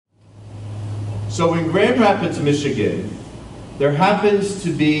So in Grand Rapids, Michigan, there happens to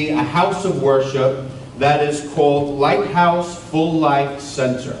be a house of worship that is called Lighthouse Full Life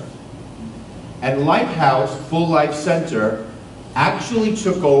Center. And Lighthouse Full Life Center actually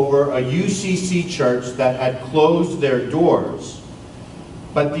took over a UCC church that had closed their doors.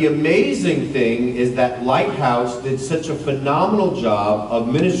 But the amazing thing is that Lighthouse did such a phenomenal job of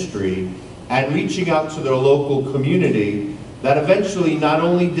ministry and reaching out to their local community that eventually not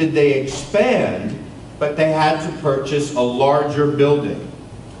only did they expand, but they had to purchase a larger building.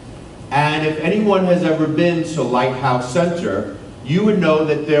 And if anyone has ever been to Lighthouse Center, you would know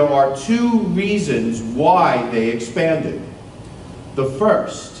that there are two reasons why they expanded. The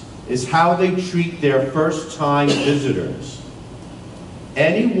first is how they treat their first-time visitors.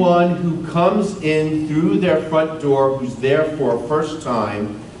 Anyone who comes in through their front door who's there for a first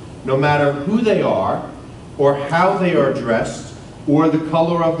time, no matter who they are, or how they are dressed, or the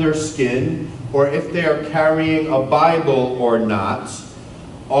color of their skin, or if they are carrying a Bible or not,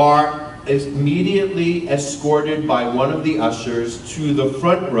 are immediately escorted by one of the ushers to the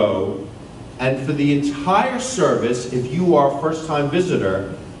front row. And for the entire service, if you are a first-time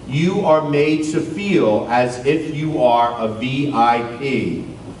visitor, you are made to feel as if you are a VIP.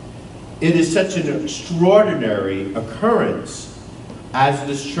 It is such an extraordinary occurrence, as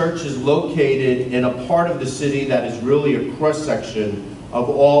this church is located in a part of the city that is really a cross-section of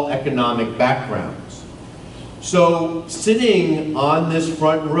all economic backgrounds. So sitting on this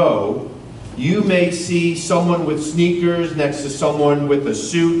front row, you may see someone with sneakers next to someone with a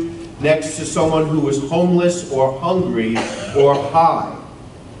suit, next to someone who is homeless or hungry or high.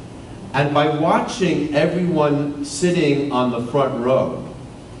 And by watching everyone sitting on the front row,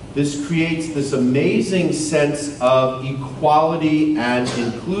 this creates this amazing sense of equality and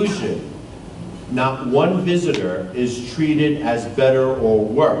inclusion. Not one visitor is treated as better or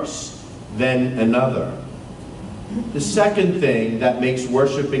worse than another. The second thing that makes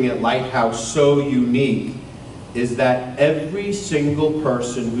worshiping at Lighthouse so unique is that every single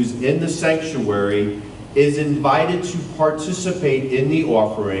person who's in the sanctuary is invited to participate in the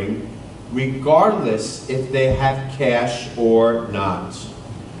offering, regardless if they have cash or not.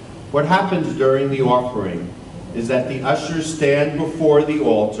 What happens during the offering is that the ushers stand before the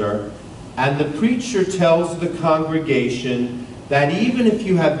altar and the preacher tells the congregation that even if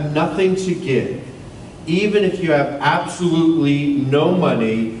you have nothing to give, even if you have absolutely no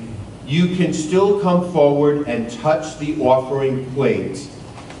money, you can still come forward and touch the offering plate,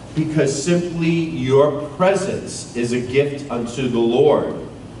 because simply your presence is a gift unto the Lord.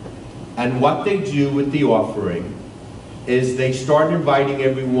 And what they do with the offering is they start inviting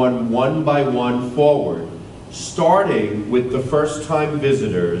everyone one by one forward, starting with the first-time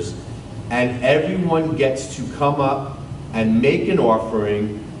visitors, and everyone gets to come up and make an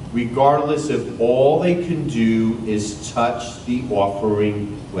offering, regardless if all they can do is touch the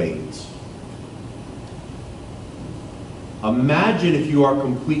offering plate. Imagine if you are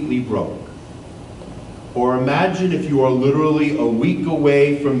completely broke. Or imagine if you are literally a week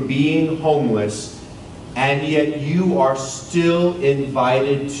away from being homeless, and yet you are still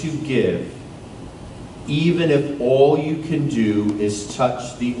invited to give, even if all you can do is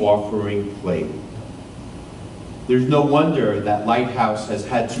touch the offering plate. There's no wonder that Lighthouse has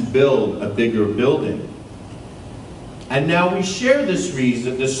had to build a bigger building. And now we share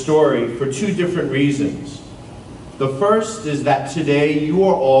this story for two different reasons. The first is that today you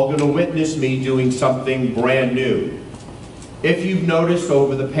are all going to witness me doing something brand new. If you've noticed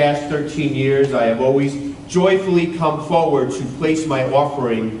over the past 13 years, I have always joyfully come forward to place my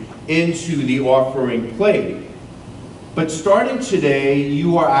offering into the offering plate. But starting today,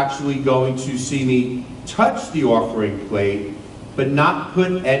 you are actually going to see me touch the offering plate, but not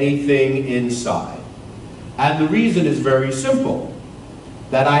put anything inside. And the reason is very simple,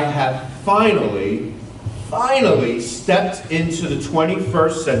 that I have finally stepped into the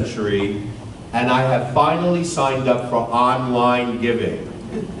 21st century, and I have finally signed up for online giving.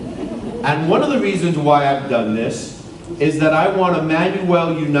 And one of the reasons why I've done this is that I want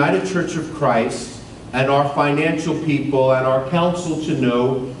Emmanuel United Church of Christ and our financial people and our council to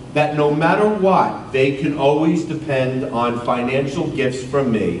know that no matter what, they can always depend on financial gifts from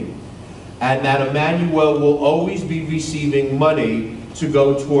me, and that Emmanuel will always be receiving money to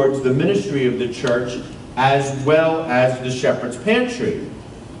go towards the ministry of the church as well as the Shepherd's Pantry.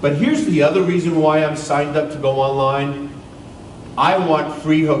 But here's the other reason why I'm signed up to go online. I want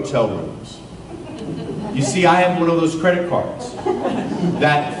free hotel rooms. You see, I have one of those credit cards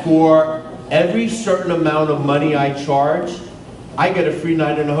that for every certain amount of money I charge, I get a free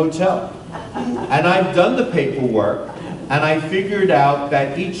night in a hotel. And I've done the paperwork, And I figured out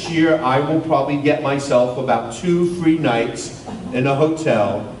that each year I will probably get myself about 2 free nights in a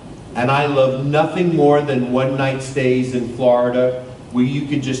hotel. And I love nothing more than one-night stays in Florida where you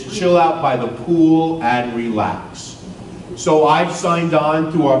can just chill out by the pool and relax. So I've signed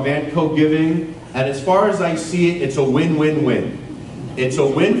on through our Vanco Giving, and as far as I see it, it's a win-win-win. It's a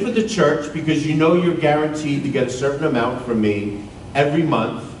win for the church because you know you're guaranteed to get a certain amount from me every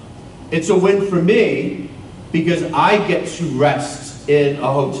month. It's a win for me because I get to rest in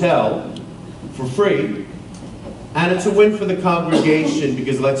a hotel for free. And it's a win for the congregation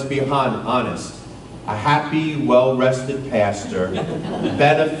because, let's be honest, a happy, well-rested pastor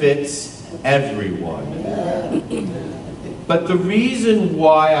benefits everyone. But the reason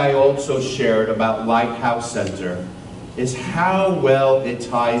why I also shared about Lighthouse Center is how well it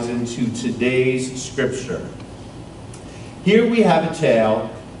ties into today's scripture. Here we have a tale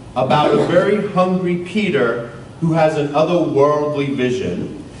about a very hungry Peter who has an otherworldly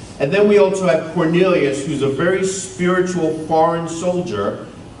vision. And then we also have Cornelius, who's a very spiritual foreign soldier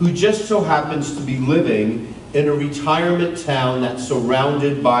who just so happens to be living in a retirement town that's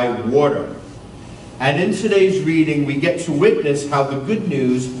surrounded by water. And in today's reading, we get to witness how the good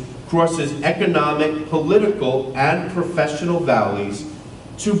news crosses economic, political, and professional valleys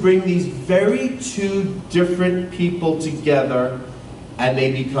to bring these very two different people together, and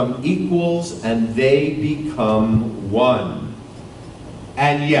they become equals and they become one.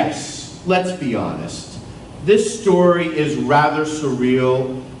 And yes, let's be honest, this story is rather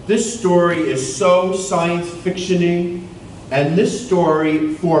surreal. This story is so science fiction-y, and this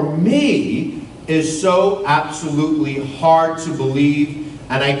story, for me, is so absolutely hard to believe,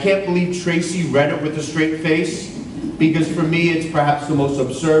 and I can't believe Tracy read it with a straight face, because for me it's perhaps the most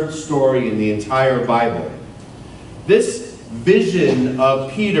absurd story in the entire Bible. This vision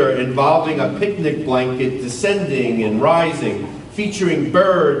of Peter involving a picnic blanket descending and rising, featuring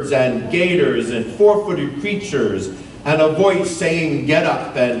birds and gators and four-footed creatures, and a voice saying, "Get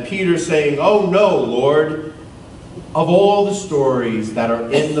up," and Peter saying, "Oh no, Lord." Of all the stories that are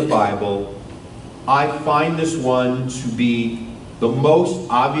in the Bible, I find this one to be the most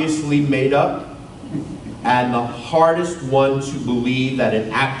obviously made up and the hardest one to believe that it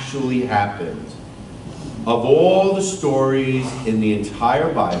actually happened. Of all the stories in the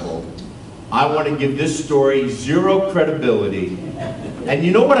entire Bible, I want to give this story 0 credibility. And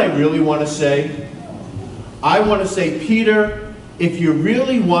you know what I really want to say? I want to say, Peter, if you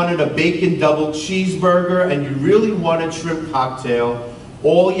really wanted a bacon double cheeseburger and you really wanted shrimp cocktail,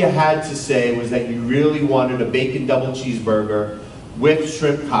 all you had to say was that you really wanted a bacon double cheeseburger with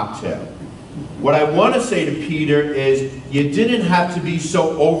shrimp cocktail. What I want to say to Peter is you didn't have to be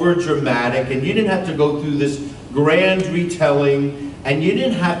so over dramatic, and you didn't have to go through this grand retelling, and you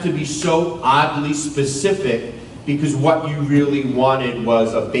didn't have to be so oddly specific, because what you really wanted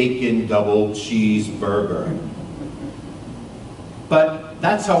was a bacon double cheeseburger. But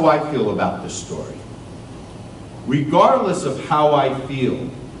that's how I feel about this story. Regardless of how I feel,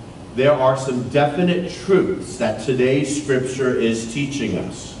 there are some definite truths that today's scripture is teaching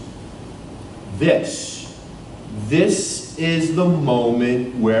us. This is the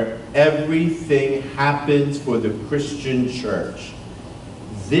moment where everything happens for the Christian church.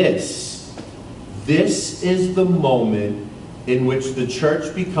 This is the moment in which the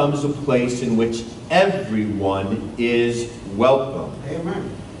church becomes a place in which everyone is welcome. Amen.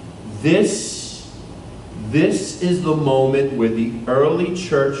 This is the moment where the early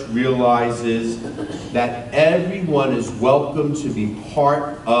church realizes that everyone is welcome to be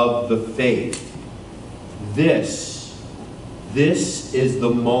part of the faith. This is the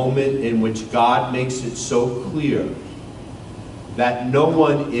moment in which God makes it so clear that no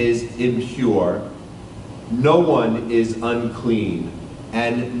one is impure, no one is unclean,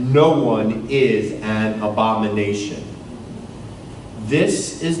 and no one is an abomination.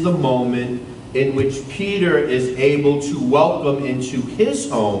 This is the moment in which Peter is able to welcome into his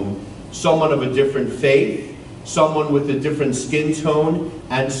home someone of a different faith, someone with a different skin tone,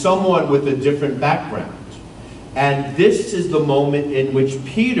 and someone with a different background. And this is the moment in which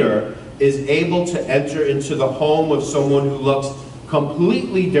Peter is able to enter into the home of someone who looks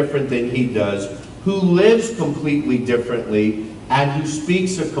completely different than he does, who lives completely differently, and who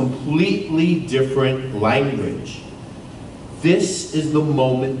speaks a completely different language. This is the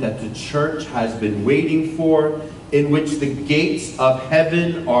moment that the church has been waiting for, in which the gates of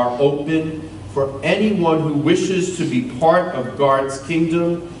heaven are open for anyone who wishes to be part of God's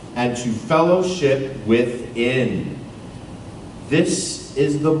kingdom and to fellowship within. This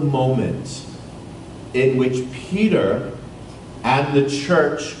is the moment in which Peter and the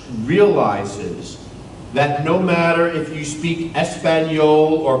church realizes that no matter if you speak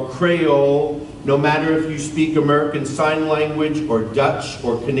Espanol or Creole, no matter if you speak American Sign Language or Dutch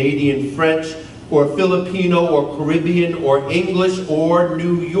or Canadian French or Filipino or Caribbean or English or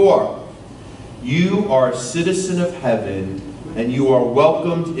New York, you are a citizen of heaven and you are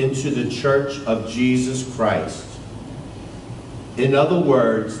welcomed into the Church of Jesus Christ. In other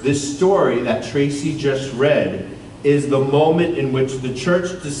words, this story that Tracy just read is the moment in which the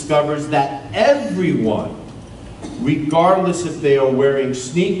church discovers that everyone, regardless if they are wearing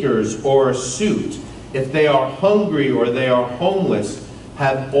sneakers or a suit, if they are hungry or they are homeless,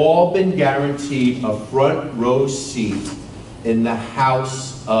 have all been guaranteed a front row seat in the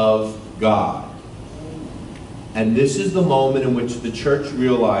house of God. And this is the moment in which the church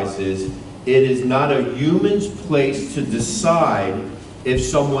realizes it is not a human's place to decide if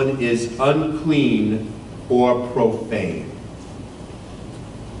someone is unclean or profane.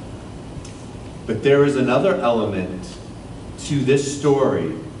 But there is another element to this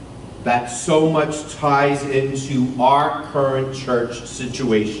story that so much ties into our current church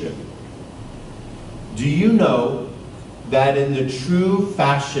situation. Do you know that in the true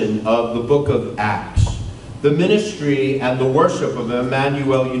fashion of the book of Acts, the ministry and the worship of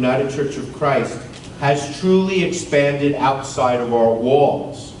Emmanuel United Church of Christ has truly expanded outside of our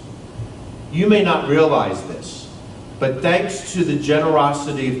walls? You may not realize this, but thanks to the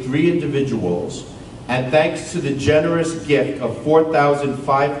generosity of 3 individuals, and thanks to the generous gift of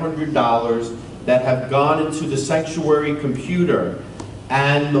 $4,500 that have gone into the sanctuary computer,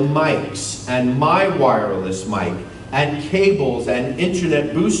 and the mics, and my wireless mic, and cables, and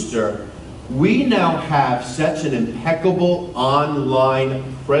internet booster, we now have such an impeccable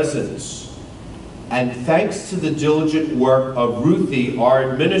online presence. And thanks to the diligent work of Ruthie,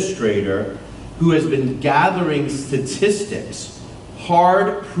 our administrator, who has been gathering statistics,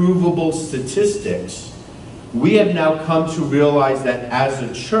 hard provable statistics, we have now come to realize that as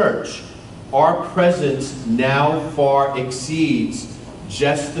a church, our presence now far exceeds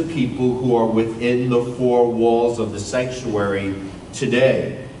just the people who are within the 4 walls of the sanctuary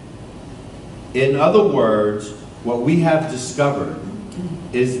today. In other words, what we have discovered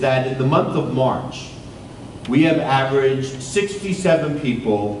is that in the month of March, we have averaged 67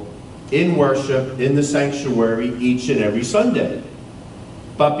 people in worship in the sanctuary each and every Sunday.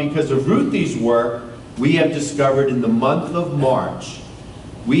 But because of Ruthie's work, we have discovered in the month of March,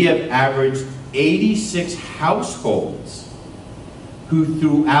 we have averaged 86 households who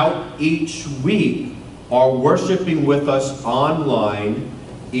throughout each week are worshiping with us online,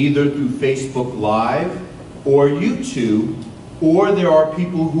 either through Facebook Live or YouTube, or there are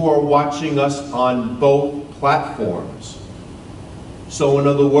people who are watching us on both platforms. So in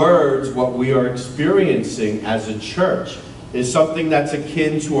other words, what we are experiencing as a church is something that's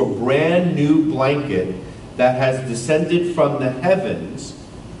akin to a brand new blanket that has descended from the heavens,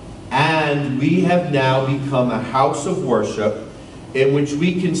 and we have now become a house of worship in which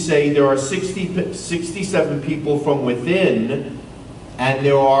we can say there are 67 people from within, and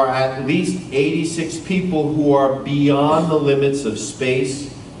there are at least 86 people who are beyond the limits of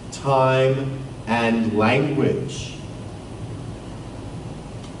space, time, and language.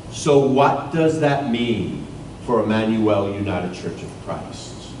 So what does that mean for Emmanuel United Church of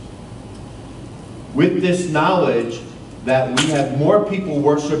Christ? With this knowledge that we have more people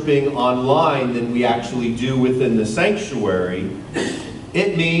worshiping online than we actually do within the sanctuary,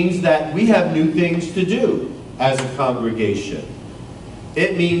 it means that we have new things to do as a congregation.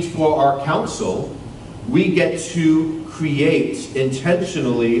 It means for our council, we get to create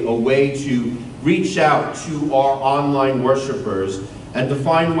intentionally a way to reach out to our online worshipers and to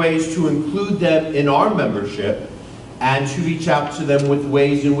find ways to include them in our membership and to reach out to them with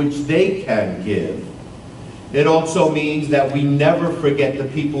ways in which they can give. It also means that we never forget the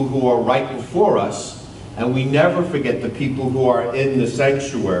people who are right before us, and we never forget the people who are in the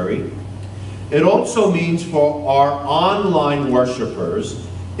sanctuary. It also means for our online worshipers,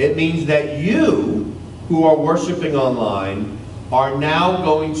 it means that you who are worshiping online are now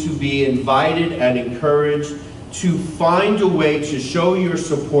going to be invited and encouraged to find a way to show your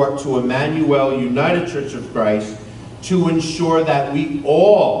support to Emmanuel United Church of Christ to ensure that we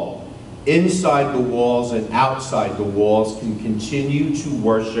all, inside the walls and outside the walls, can continue to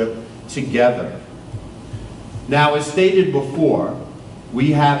worship together. Now, as stated before,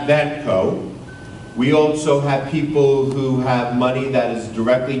 we have Vanco. We also have people who have money that is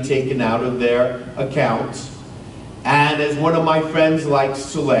directly taken out of their accounts. And as one of my friends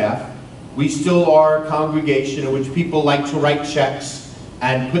likes to laugh, we still are a congregation in which people like to write checks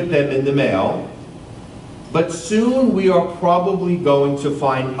and put them in the mail. But soon we are probably going to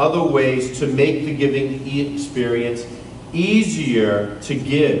find other ways to make the giving experience easier to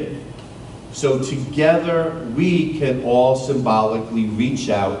give. So together we can all symbolically reach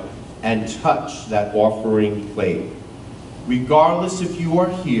out and touch that offering plate. Regardless if you are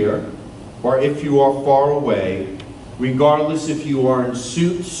here or if you are far away, regardless if you are in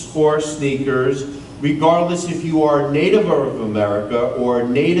suits or sneakers, regardless if you are a native of America or a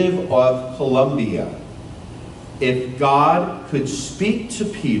native of Colombia, if God could speak to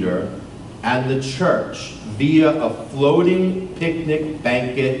Peter and the church via a floating picnic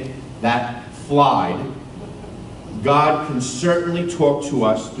banquet that flied, God can certainly talk to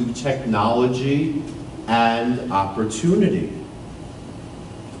us through technology and opportunity.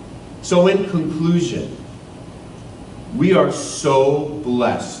 So in conclusion, we are so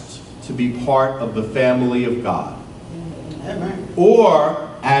blessed to be part of the family of God. Amen. Or,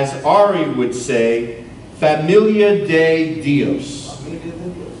 as Ari would say, Familia de Dios.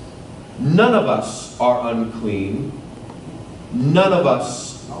 None of us are unclean. None of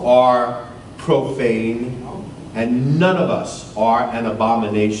us are profane. And none of us are an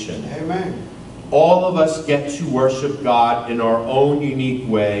abomination. Amen. All of us get to worship God in our own unique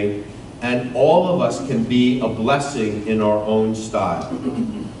way, and all of us can be a blessing in our own style.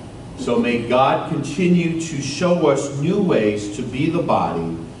 So may God continue to show us new ways to be the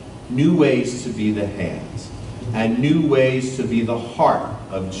body, new ways to be the hands, and new ways to be the heart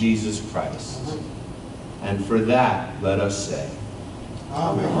of Jesus Christ. And for that, let us say,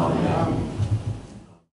 Amen. Amen.